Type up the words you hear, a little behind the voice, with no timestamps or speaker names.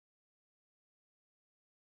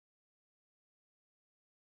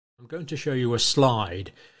I'm going to show you a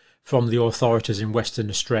slide from the authorities in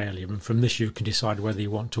Western Australia, and from this you can decide whether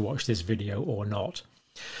you want to watch this video or not.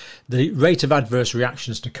 The rate of adverse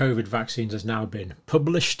reactions to COVID vaccines has now been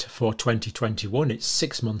published for 2021. It's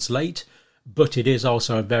 6 months late, but it is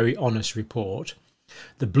also a very honest report.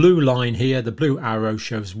 The blue line here, the blue arrow,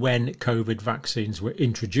 shows when COVID vaccines were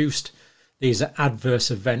introduced. These are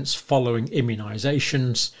adverse events following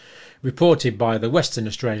immunizations reported by the Western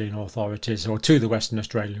Australian authorities, or to the Western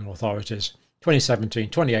Australian authorities, 2017,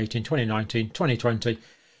 2018, 2019, 2020,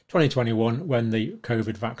 2021, when the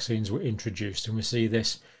COVID vaccines were introduced. And we see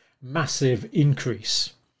this massive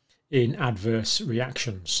increase in adverse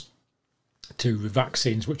reactions to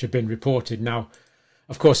vaccines which have been reported. Now,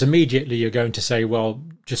 of course, immediately you're going to say, well,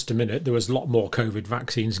 just a minute, there was a lot more COVID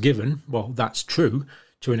vaccines given. Well, that's true.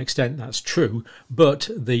 To an extent, that's true. But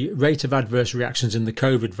the rate of adverse reactions in the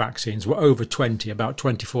COVID vaccines were over 20, about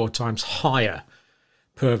 24 times higher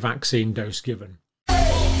per vaccine dose given.